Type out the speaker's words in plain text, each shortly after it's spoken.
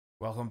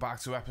Welcome back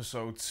to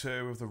episode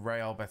 2 of the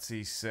Real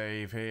Betis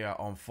save here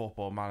on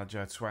Football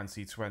Manager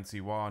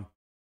 2021.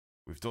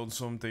 We've done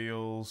some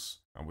deals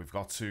and we've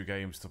got 2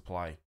 games to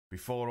play.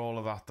 Before all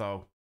of that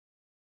though,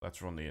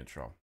 let's run the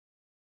intro.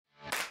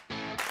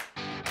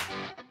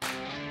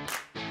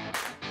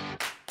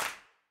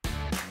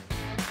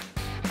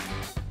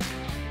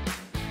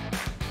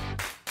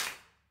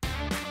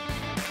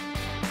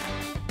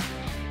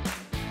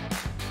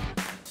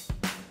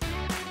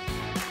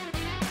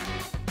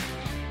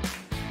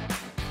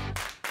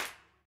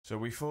 So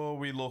before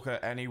we look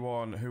at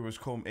anyone who has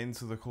come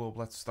into the club,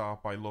 let's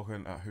start by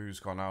looking at who's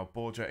gone out.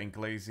 Borja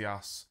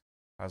Iglesias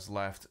has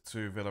left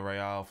to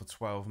Villarreal for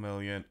 12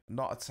 million.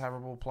 Not a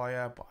terrible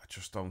player, but I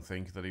just don't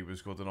think that he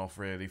was good enough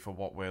really for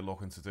what we're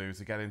looking to do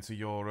to get into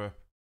Europe.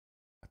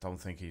 I don't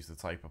think he's the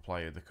type of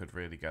player that could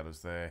really get us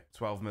there.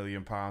 12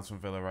 million pounds from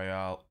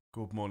Villarreal,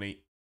 good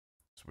money,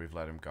 so we've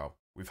let him go.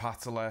 We've had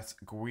to let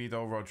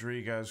Guido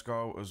Rodriguez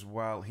go as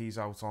well. He's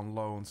out on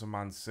loan to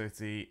Man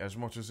City. As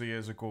much as he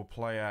is a good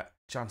player,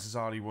 chances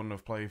are he wouldn't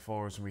have played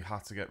for us, and we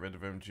had to get rid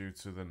of him due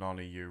to the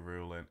non-EU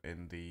rule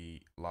in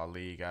the La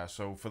Liga.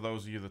 So for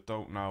those of you that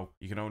don't know,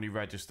 you can only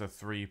register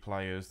 3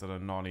 players that are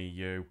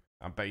non-EU,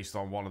 and based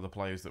on one of the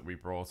players that we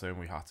brought in,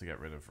 we had to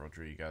get rid of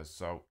Rodriguez.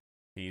 So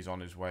he's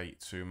on his way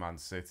to Man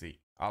City.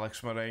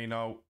 Alex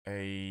Moreno,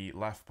 a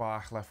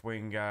left-back,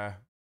 left-winger,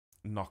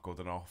 not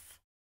good enough.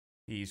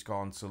 He's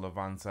gone to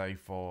Levante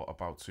for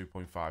about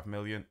 2.5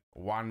 million.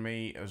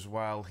 Wanmi as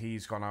well,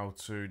 he's gone out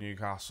to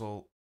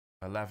Newcastle.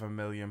 11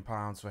 million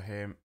pounds for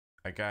him.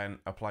 Again,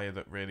 a player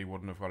that really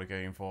wouldn't have got a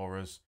game for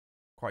us.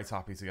 Quite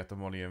happy to get the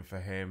money in for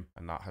him,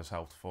 and that has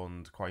helped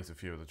fund quite a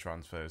few of the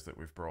transfers that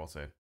we've brought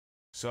in.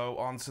 So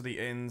on to the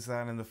ins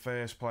then, and the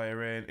first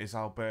player in is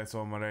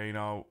Alberto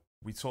Moreno.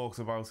 We talked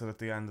about it at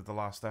the end of the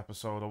last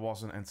episode. I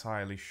wasn't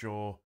entirely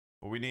sure,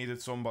 but we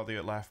needed somebody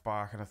at left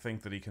back, and I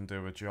think that he can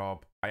do a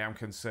job. I am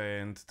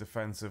concerned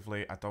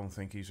defensively. I don't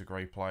think he's a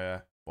great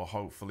player, but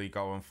hopefully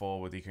going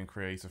forward he can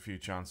create a few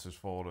chances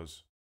for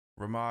us.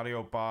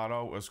 Romario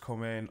Barro has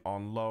come in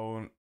on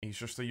loan. He's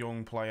just a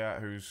young player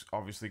who's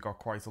obviously got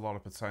quite a lot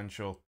of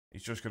potential.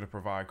 He's just going to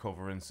provide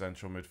cover in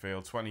central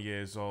midfield. 20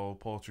 years old,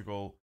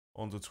 Portugal,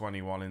 under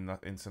 21 in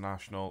that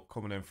international,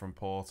 coming in from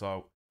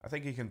Porto. I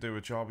think he can do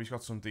a job. He's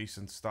got some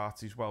decent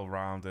stats. He's well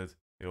rounded.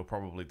 He'll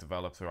probably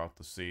develop throughout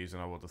the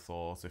season, I would have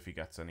thought, if he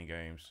gets any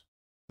games.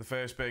 The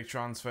first big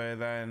transfer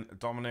then,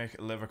 Dominik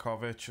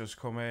Livakovic has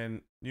come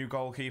in. New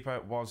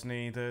goalkeeper was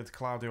needed.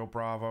 Claudio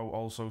Bravo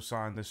also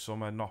signed this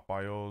summer, not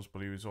by us,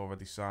 but he was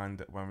already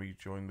signed when we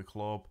joined the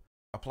club.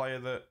 A player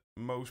that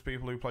most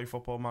people who play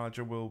Football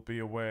Manager will be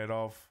aware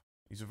of.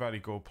 He's a very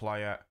good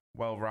player,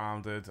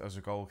 well-rounded as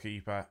a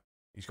goalkeeper.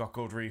 He's got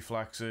good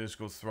reflexes,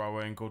 good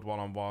throwing, good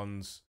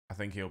one-on-ones. I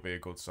think he'll be a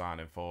good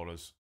signing for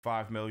us.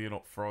 5 million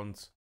up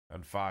front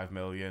and 5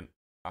 million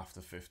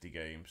after 50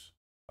 games.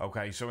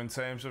 Okay, so in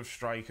terms of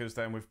strikers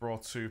then, we've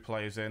brought 2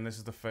 players in. This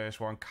is the first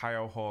one.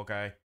 Caio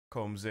Jorge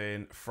comes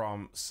in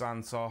from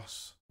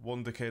Santos.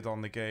 Wonder kid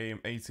on the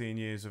game, 18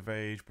 years of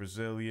age,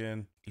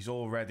 Brazilian. He's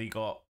already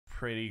got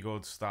pretty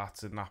good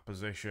stats in that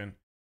position.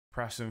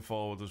 Pressing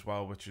forward as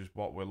well, which is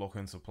what we're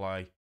looking to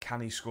play. Can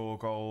he score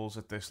goals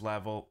at this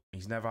level?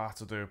 He's never had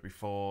to do it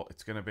before.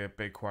 It's going to be a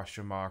big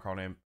question mark on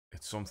him.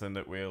 It's something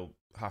that we'll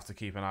have to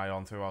keep an eye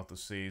on throughout the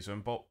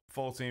season. But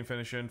 14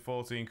 finishing,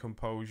 14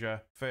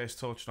 composure. First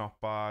touch, not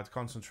bad.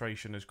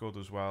 Concentration is good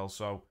as well.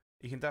 So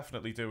he can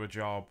definitely do a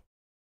job.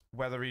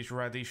 Whether he's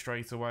ready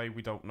straight away,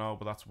 we don't know.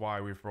 But that's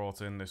why we've brought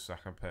in this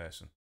second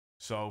person.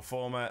 So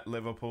former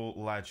Liverpool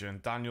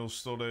legend Daniel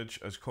Sturridge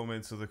has come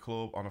into the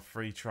club on a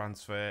free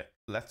transfer.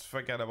 Let's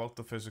forget about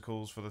the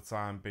physicals for the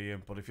time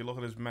being, but if you look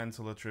at his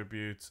mental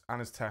attributes and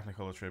his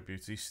technical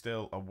attributes, he's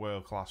still a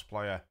world-class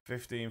player.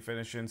 15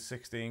 finishing,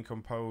 16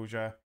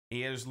 composure.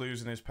 He is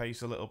losing his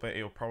pace a little bit.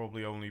 He'll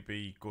probably only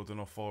be good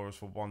enough for us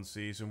for 1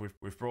 season.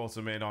 We've brought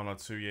him in on a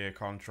 2-year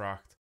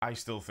contract. I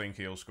still think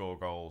he'll score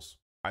goals.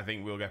 I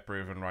think we'll get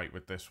proven right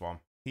with this one.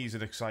 He's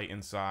an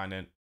exciting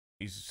signing.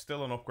 He's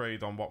still an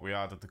upgrade on what we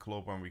had at the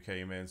club when we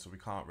came in, so we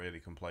can't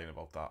really complain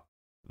about that.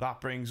 That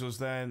brings us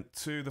then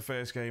to the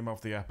first game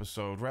of the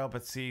episode. Real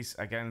Betis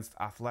against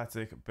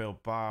Athletic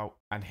Bilbao.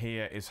 And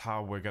here is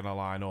how we're going to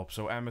line up.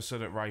 So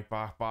Emerson at right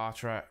back,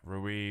 Bartra,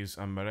 Ruiz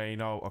and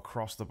Moreno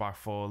across the back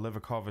 4.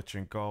 Livakovic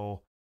in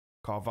goal.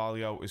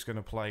 Carvalho is going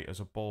to play as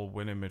a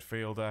ball-winning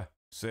midfielder.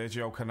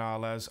 Sergio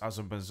Canales as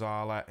a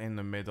Mazzala in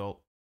the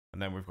middle.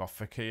 And then we've got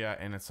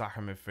Fekir in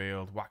attacking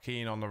midfield.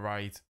 Joaquin on the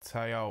right.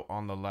 Teo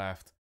on the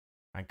left.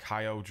 And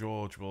Caio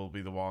Jorge will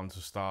be the one to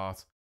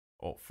start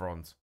up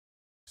front.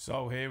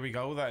 So here we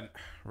go then.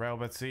 Real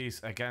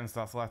Betis against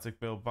Athletic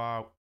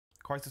Bilbao.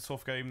 Quite a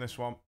tough game this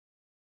one.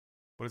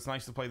 But it's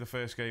nice to play the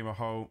first game at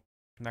home.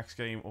 Next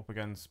game up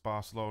against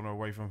Barcelona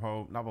away from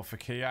home. Now but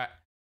Fekir.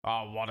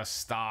 Oh, what a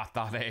start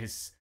that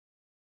is.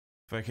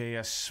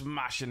 Fekir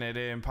smashing it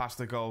in past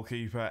the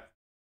goalkeeper.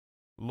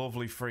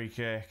 Lovely free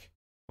kick.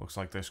 Looks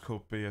like this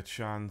could be a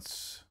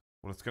chance.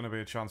 Well, it's going to be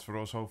a chance for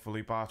us,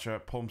 hopefully.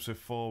 Bartra pumps it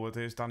forward.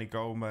 Here's Dani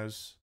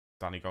Gomez.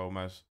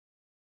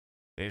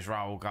 Here's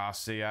Raul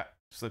Garcia.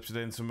 Slips it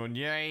into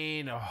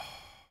Muniain. Oh.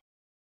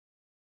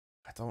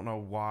 I don't know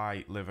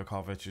why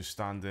Livakovic is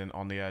standing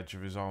on the edge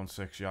of his own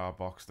 6-yard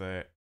box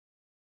there.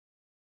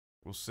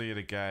 We'll see it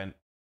again.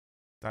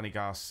 Danny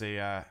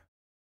Garcia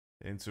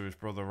into his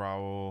brother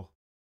Raul.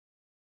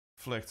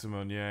 Flick to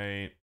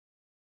Muniain.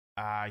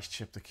 Ah, he's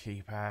chipped the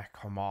keeper.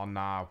 Come on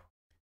now.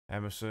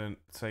 Emerson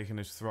taking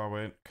his throw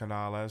in.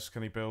 Canales,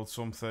 can he build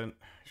something?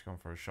 He's gone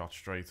for a shot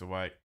straight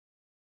away.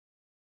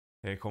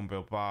 Here come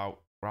Bilbao.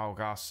 Raul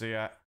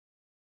Garcia.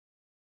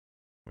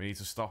 We need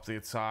to stop the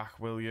attack.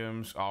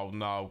 Williams. Oh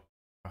no.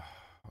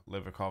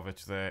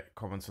 Livakovic there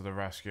coming to the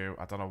rescue.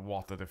 I don't know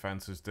what the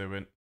defence is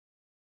doing.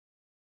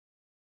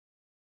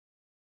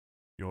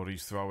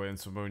 Yuri's throw in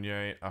to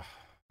Muniain.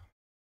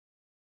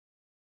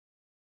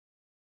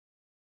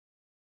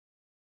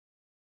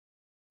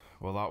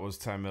 Well, that was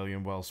 10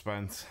 million well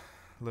spent.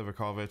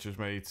 Livakovic has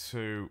made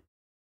two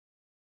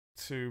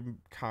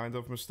kind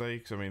of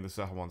mistakes. I mean, the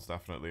second one's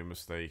definitely a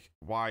mistake.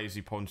 Why is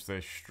he punched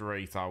this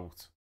straight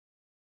out?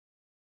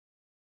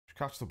 Just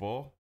catch the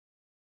ball.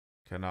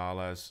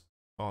 Canales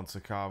onto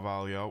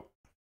Carvalho.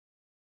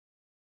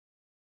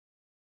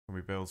 Can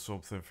we build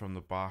something from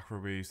the back?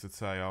 Ruiz to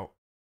Teo.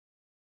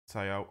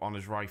 Teo on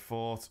his right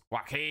foot.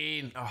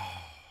 Joaquin!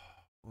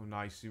 Oh,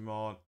 nice,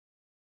 Simon.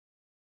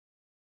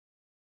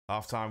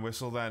 Half-time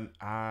whistle then,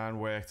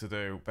 and work to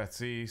do.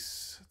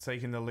 Betis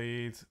taking the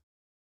lead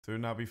through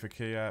Naby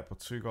Fekir, but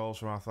 2 goals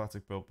from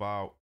Athletic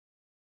Bilbao.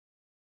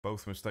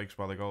 Both mistakes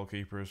by the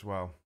goalkeeper as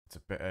well. It's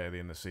a bit early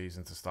in the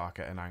season to start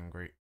getting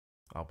angry.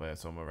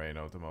 Alberto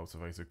Moreno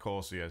demotivated. Of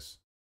course he is.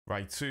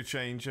 Right, 2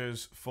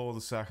 changes for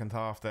the second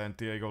half then.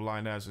 Diego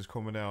Lainez is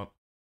coming out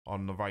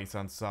on the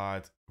right-hand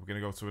side. We're going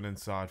to go to an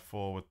inside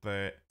forward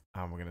there,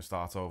 and we're going to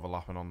start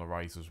overlapping on the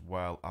right as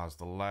well as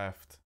the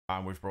left.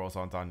 And we've brought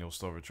on Daniel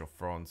Sturridge up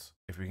front.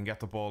 If we can get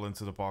the ball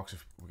into the box,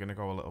 if we're going to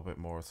go a little bit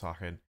more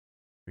attacking.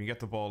 If we can get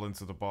the ball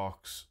into the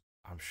box,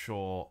 I'm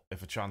sure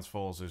if a chance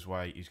falls his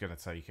way, he's going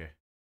to take it.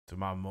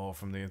 Demand more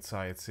from the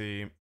entire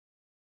team.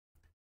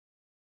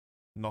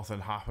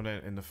 Nothing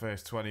happening in the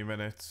first 20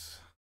 minutes.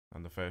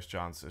 And the first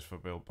chance is for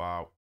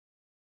Bilbao.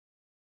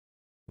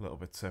 A little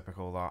bit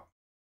typical, that.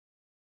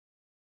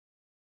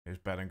 Here's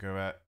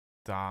Berenguer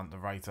down the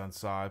right-hand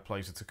side.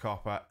 Plays it to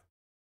Copper.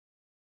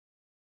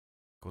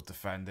 Good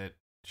defended.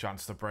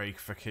 Chance to break.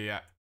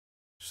 Fekir.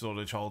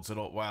 Sturridge holds it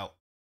up well.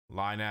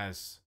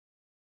 Lainez.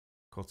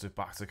 Cuts it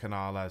back to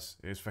Canales.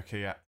 Here's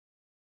Fekir.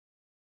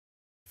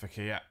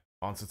 Fekir.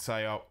 Onto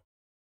Teo.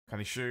 Can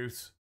he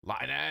shoot?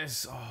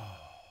 Lainez. Oh.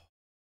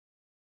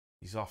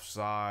 He's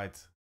offside.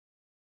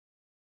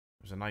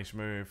 It was a nice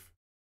move.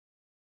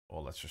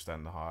 Or let's just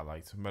end the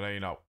highlight.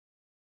 Moreno.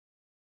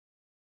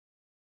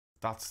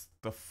 That's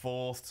the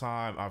 4th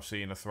time I've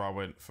seen a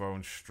throw-in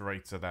thrown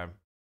straight to them.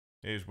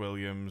 Here's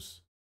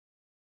Williams.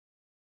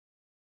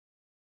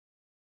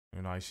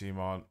 Unai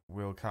Simon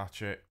will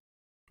catch it.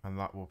 And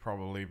that will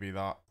probably be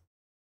that.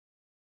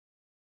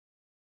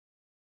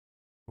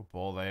 Good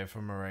ball there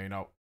for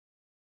Moreno.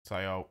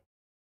 Teo.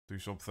 Do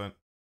something.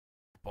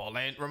 Ball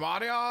in.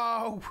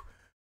 Romario!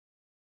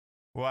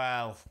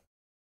 Well,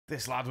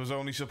 this lad was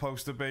only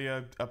supposed to be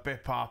a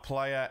bit part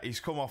player. He's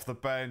come off the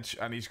bench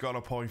and he's got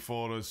a point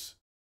for us.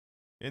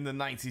 In the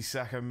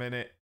 92nd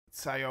minute,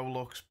 Teo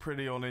looks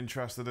pretty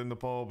uninterested in the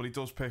ball, but he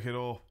does pick it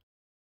up.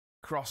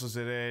 Crosses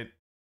it in.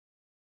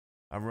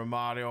 And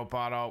Romario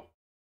Barro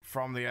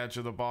from the edge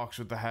of the box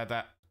with the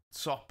header.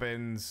 Top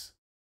bins.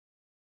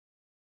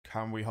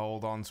 Can we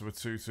hold on to a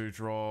 2-2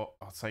 draw?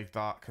 I'll take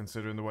that,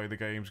 considering the way the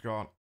game's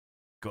gone.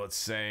 Good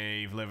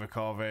save,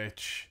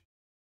 Livakovic.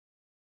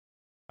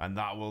 And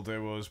that will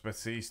do us.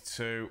 Betis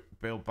 2,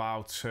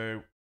 Bilbao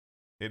 2.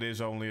 It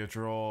is only a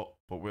draw,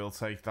 but we'll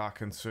take that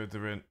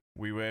considering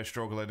we were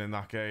struggling in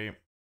that game.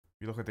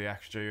 You look at the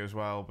XG as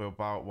well,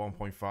 Bilbao at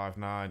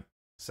 1.59.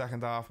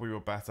 Second half, we were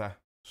better.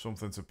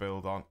 Something to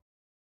build on.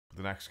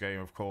 The next game,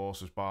 of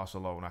course, is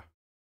Barcelona.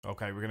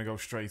 Okay, we're going to go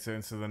straight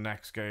into the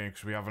next game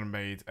because we haven't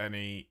made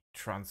any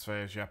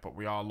transfers yet, but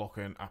we are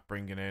looking at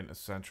bringing in a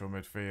central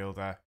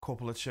midfielder.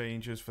 Couple of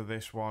changes for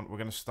this one. We're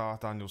going to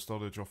start Daniel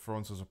Sturridge up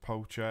front as a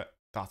poacher.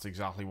 That's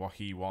exactly what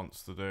he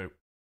wants to do.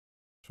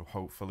 So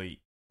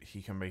hopefully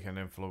he can make an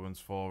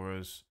influence for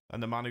us.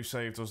 And the man who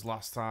saved us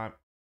last time,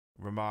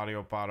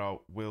 Romario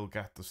Barro, will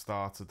get the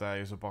start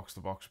today as a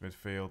box-to-box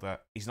midfielder.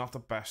 He's not the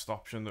best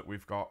option that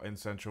we've got in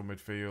central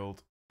midfield,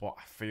 but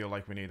I feel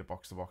like we need a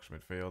box-to-box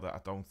midfielder. I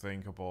don't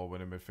think a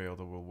ball-winning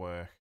midfielder will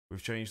work.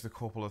 We've changed a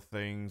couple of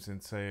things in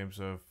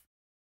terms of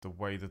the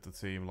way that the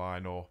team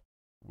line up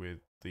with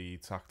the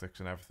tactics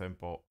and everything,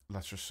 but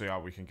let's just see how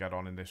we can get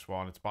on in this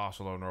one. It's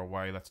Barcelona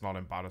away. Let's not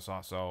embarrass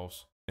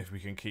ourselves. If we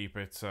can keep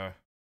it to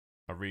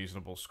a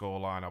reasonable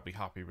scoreline, I'll be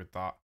happy with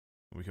that.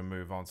 We can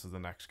move on to the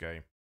next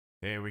game.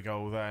 Here we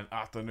go then,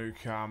 at the new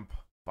camp.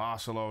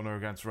 Barcelona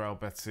against Real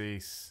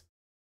Betis.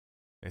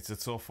 It's a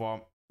tough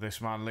one. This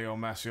man, Leo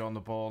Messi, on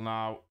the ball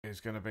now is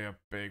going to be a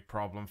big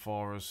problem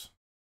for us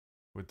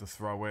with the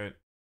throw-in.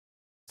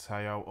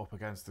 Teo up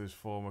against his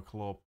former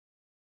club.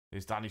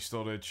 Here's Danny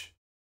Sturridge.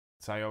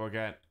 Teo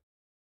again.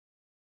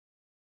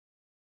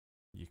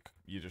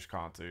 You just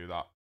can't do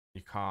that.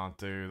 You can't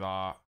do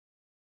that.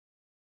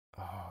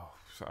 Oh,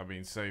 I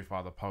mean, saved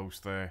by the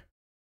post there.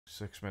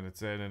 6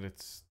 minutes in, and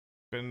it's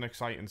been an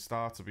exciting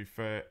start, to be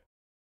fair.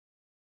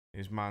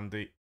 Here's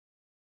Mandy.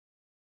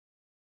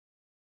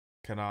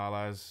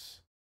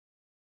 Canales.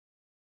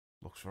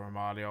 Looks for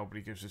Amadio, but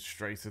he gives it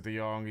straight to De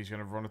Jong. He's going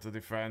to run at the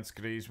defence.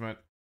 Griezmann.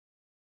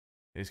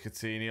 Here's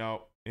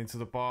Coutinho into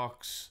the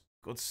box.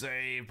 Good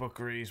save, but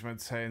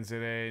Griezmann turns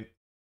it in.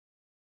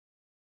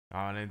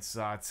 And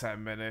inside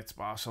 10 minutes,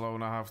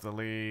 Barcelona have the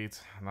lead.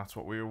 And that's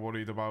what we were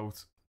worried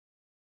about.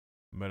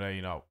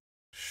 Moreno.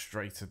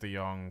 Straight to De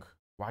Jong.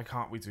 Why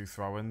can't we do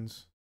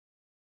throw-ins?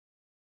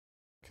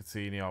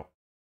 Coutinho.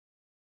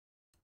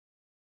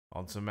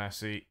 On to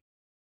Messi.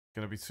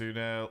 Going to be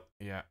 2-0.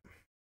 Yeah.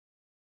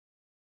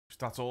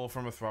 That's all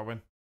from a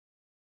throw-in.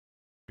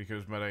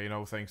 Because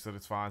Moreno thinks that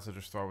it's fine to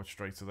just throw it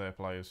straight to their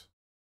players.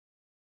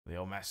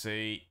 Leo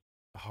Messi.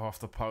 Off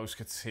the post.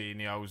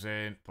 Coutinho's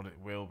in. But it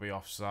will be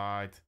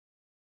offside.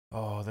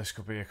 Oh, this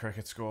could be a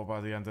cricket score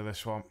by the end of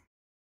this one.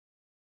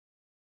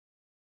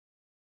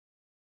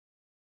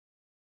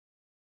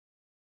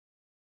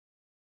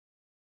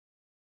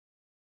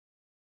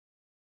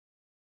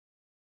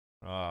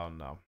 Oh,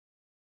 no.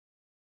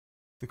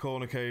 The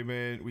corner came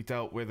in. We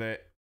dealt with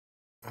it.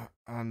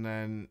 And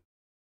then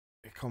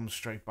it comes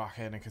straight back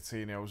in and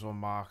Coutinho's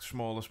unmarked.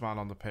 Smallest man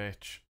on the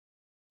pitch.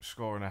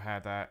 Scoring a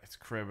header. It's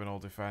criminal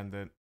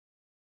defending.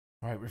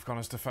 Right, we've gone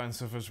as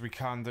defensive as we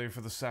can do for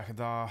the second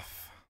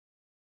half.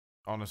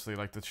 Honestly,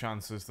 like the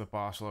chances that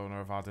Barcelona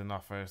have had in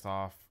that first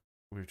half,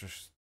 we've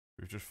just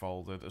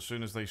folded. As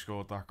soon as they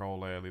scored that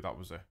goal early, that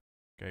was it.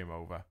 Game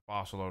over.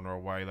 Barcelona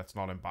away. Let's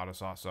not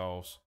embarrass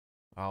ourselves.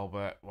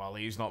 Albert, well,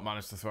 he's not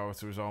managed to throw it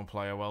to his own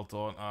player. Well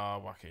done.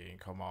 Joaquin,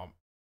 come on.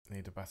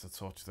 Need a better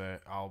touch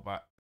there.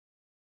 Albert.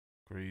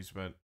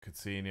 Griezmann.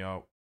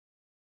 Coutinho.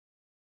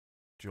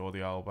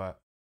 Jordi Albert.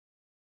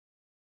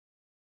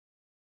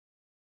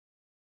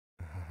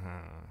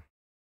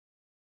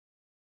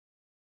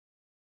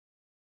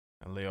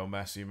 And Leo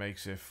Messi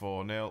makes it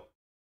 4-0.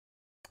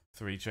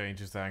 3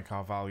 changes then.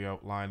 Carvalho,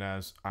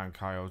 Lainez, and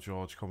Kyle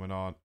George coming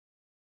on.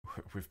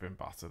 We've been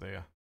battered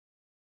here.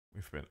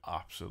 We've been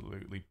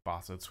absolutely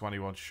battered.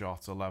 21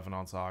 shots, 11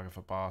 on target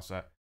for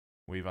Barca.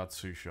 We've had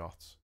 2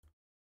 shots.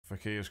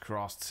 Fakia's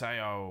cross.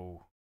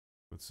 Teo.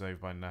 Good save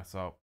by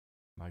Neto.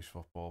 Nice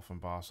football from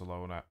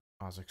Barcelona,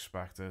 as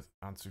expected.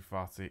 Ansu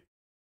Fati.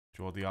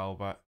 Jordi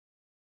Alba.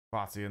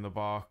 Fati in the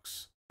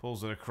box.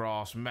 Pulls it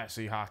across.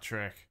 Messi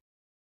hat-trick.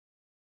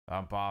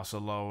 And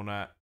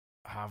Barcelona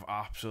have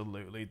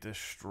absolutely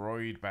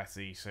destroyed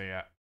Betis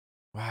here.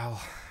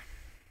 Well,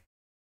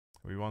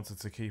 we wanted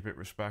to keep it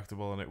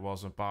respectable and it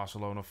wasn't.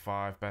 Barcelona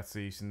 5,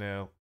 Betis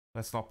 0.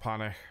 Let's not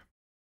panic.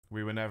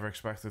 We were never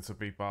expected to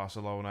beat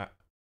Barcelona,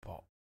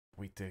 but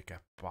we did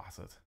get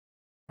battered.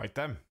 Right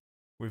then,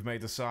 we've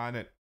made a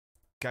signing.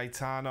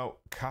 Gaetano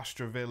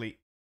Castrovilli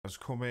has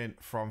come in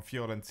from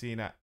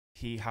Fiorentina.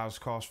 He has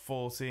cost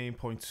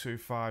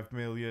 14.25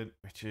 million,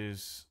 which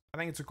is, I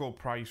think it's a good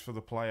price for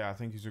the player. I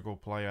think he's a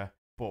good player,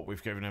 but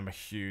we've given him a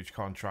huge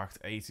contract,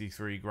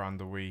 83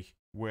 grand a week.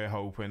 We're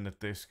hoping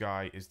that this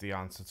guy is the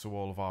answer to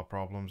all of our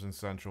problems in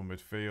central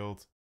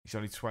midfield. He's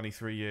only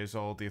 23 years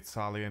old, the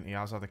Italian. He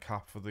has had a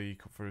cap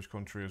for his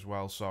country as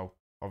well, so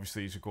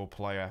obviously he's a good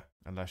player,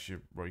 unless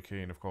you're Roy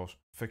Keane, of course.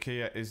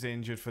 Fakir is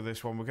injured for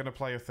this one. We're going to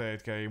play a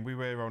third game. We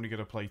were only going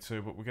to play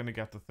 2, but we're going to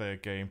get the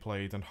third game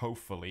played and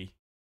hopefully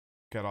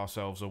get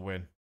ourselves a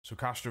win. So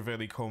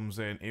Castrovilli comes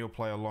in. He'll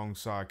play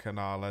alongside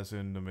Canales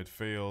in the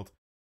midfield,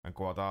 and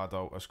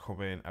Guardado has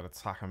come in at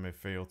attacking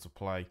midfield to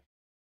play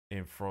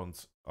in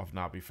front of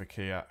Naby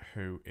Fekir,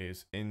 who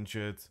is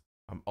injured.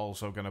 I'm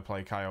also going to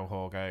play Kyle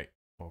Jorge,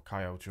 or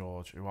Kyle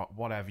George,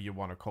 whatever you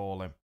want to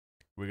call him.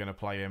 We're going to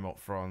play him up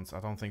front. I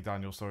don't think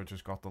Daniel Sturridge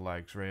has got the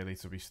legs, really,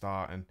 to be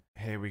starting.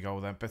 Here we go,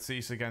 then.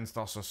 Betis against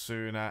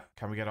Osasuna.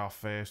 Can we get our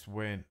first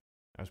win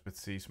as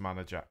Betis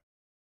manager?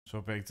 So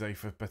a big day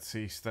for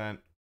Betis, then.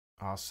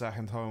 Our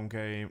second home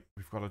game.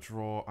 We've got a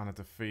draw and a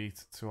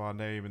defeat to our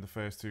name in the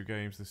first 2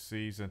 games this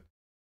season.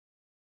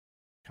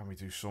 Can we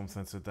do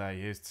something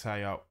today? Here's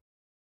Teo.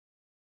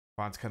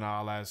 Finds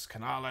Canales.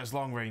 Canales,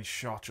 long-range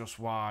shot, just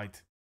wide.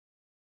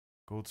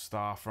 Good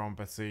start from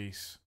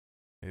Betis.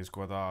 Here's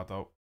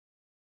Guardado.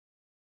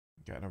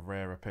 Getting a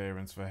rare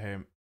appearance for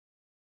him.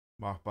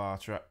 Mark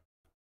Bartra.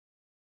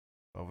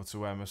 Over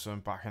to Emerson.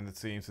 Back in the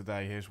team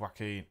today. Here's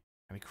Joaquin.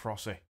 Can he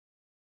cross it?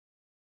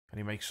 Can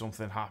he make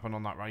something happen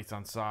on that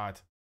right-hand side?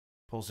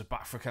 Pulls it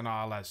back for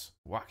Canales.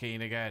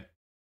 Joaquin again.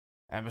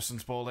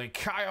 Emerson's ball in.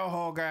 Kyle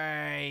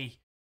Jorge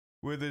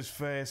with his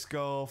first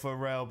goal for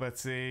Real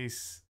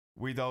Betis.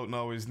 We don't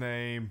know his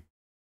name,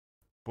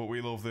 but we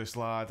love this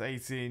lad.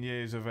 18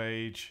 years of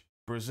age.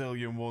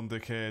 Brazilian wonder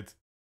kid.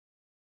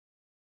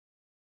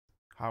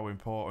 How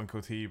important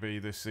could he be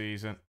this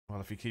season?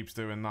 Well, if he keeps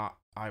doing that,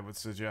 I would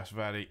suggest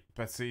very.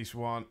 Betis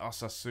 1,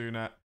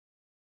 Osasuna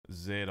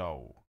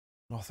 0.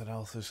 Nothing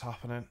else is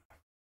happening.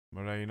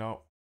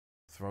 Moreno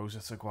throws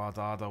it to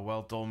Guardado.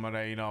 Well done,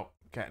 Moreno.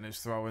 Getting his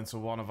throw into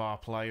one of our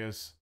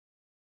players.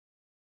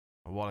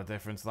 And what a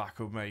difference that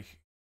could make.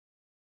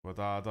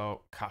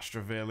 Guardado,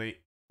 Castrovilli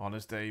on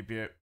his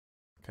debut.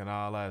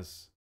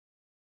 Canales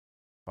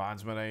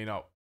finds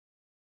Moreno.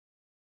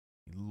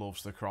 He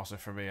loves to cross it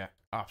from here.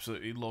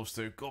 Absolutely loves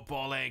to. Good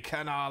ball in.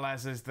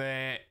 Canales is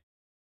there.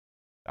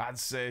 And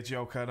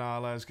Sergio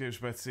Canales gives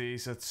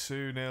Betis a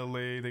 2-0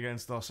 lead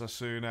against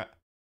Osasuna.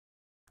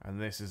 And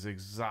this is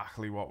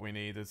exactly what we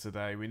needed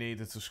today. We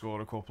needed to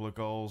score a couple of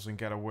goals and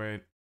get a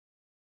win.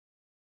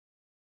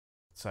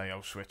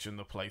 Teo switching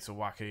the play to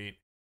Joaquin.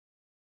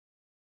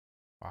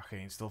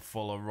 Joaquin still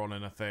full of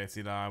running at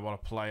 39. What a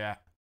player.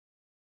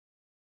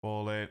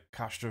 Ball in.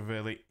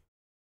 Castrovilli.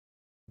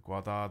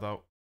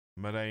 Guardado.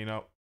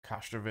 Moreno.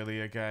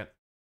 Castrovilli again.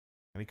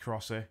 And he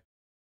cross it.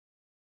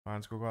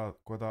 Finds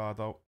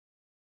Guardado.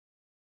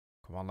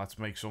 Come on, let's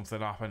make something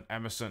happen.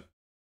 Emerson.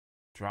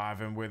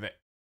 Driving with it.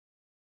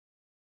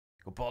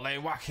 Good ball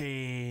in.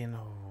 Joaquin.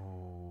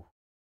 Oh.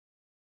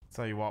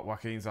 Tell you what,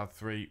 Joaquin's had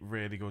 3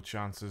 really good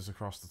chances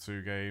across the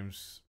 2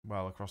 games.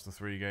 Well, across the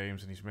 3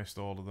 games, and he's missed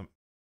all of them.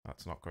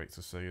 That's not great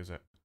to see, is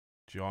it?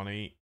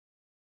 Johnny.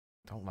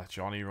 Don't let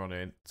Johnny run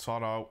in.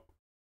 Toro.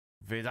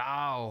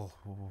 Vidal.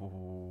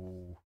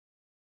 Ooh.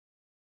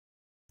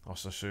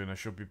 Osasuna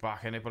should be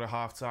back in it, but at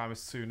half-time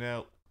it's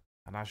 2-0.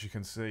 And as you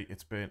can see,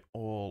 it's been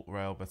all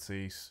Real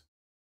Betis.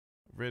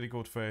 Really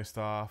good first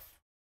half.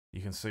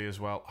 You can see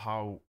as well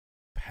how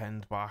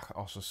penned back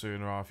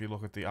Osasuna are. If you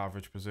look at the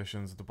average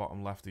positions at the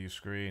bottom left of your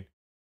screen,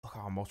 look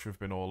how much we've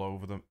been all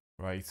over them.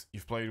 Right,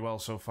 you've played well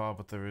so far,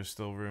 but there is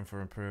still room for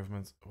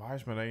improvement. Why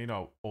is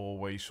Moreno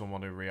always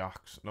someone who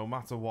reacts? No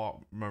matter what,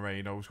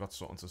 Moreno's got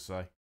something to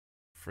say.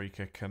 Free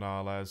kick,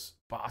 Canales.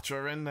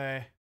 Bartra in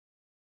there.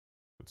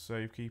 Good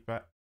save,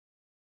 keeper.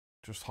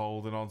 Just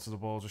holding on to the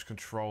ball, just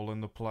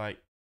controlling the play.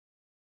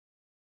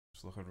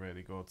 It's looking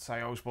really good.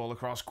 Teo's ball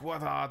across.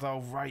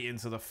 Guardado right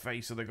into the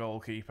face of the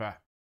goalkeeper.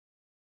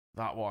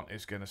 That one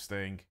is going to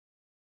sting.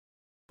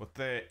 But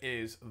there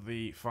is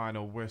the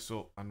final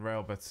whistle, and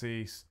Real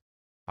Betis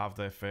have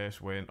their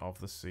first win of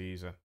the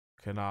season.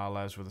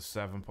 Canales with a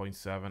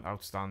 7.7.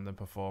 Outstanding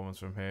performance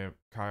from him.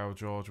 Kyle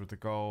George with the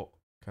goal.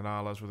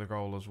 Canales with a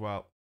goal as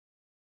well.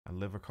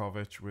 And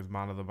Livakovic with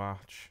man of the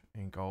match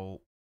in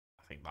goal.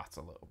 I think that's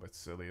a little bit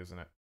silly, isn't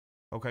it?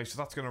 Okay, so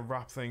that's going to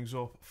wrap things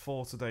up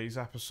for today's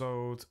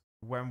episode.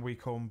 When we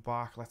come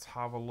back, let's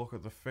have a look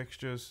at the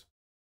fixtures.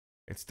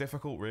 It's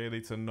difficult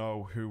really to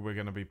know who we're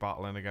going to be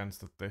battling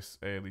against at this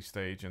early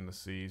stage in the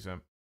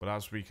season. But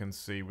as we can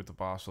see with the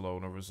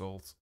Barcelona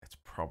result, it's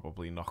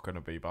probably not going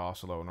to be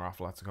Barcelona,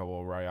 Atletico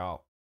or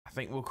Real. I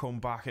think we'll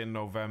come back in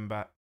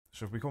November.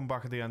 So if we come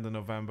back at the end of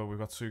November, we've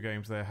got 2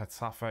 games there,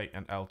 Getafe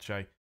and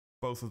Elche.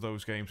 Both of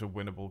those games are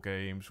winnable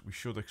games. We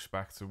should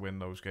expect to win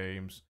those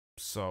games.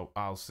 So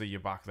I'll see you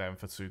back then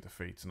for 2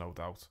 defeats, no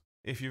doubt.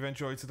 If you've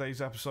enjoyed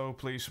today's episode,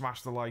 please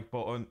smash the like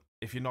button.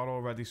 If you're not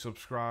already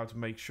subscribed,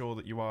 make sure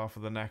that you are for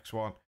the next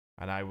one.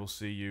 And I will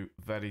see you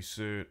very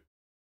soon.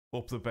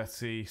 Up the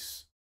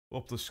Betis.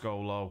 Up the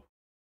Scolo.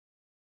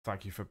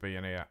 Thank you for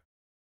being here.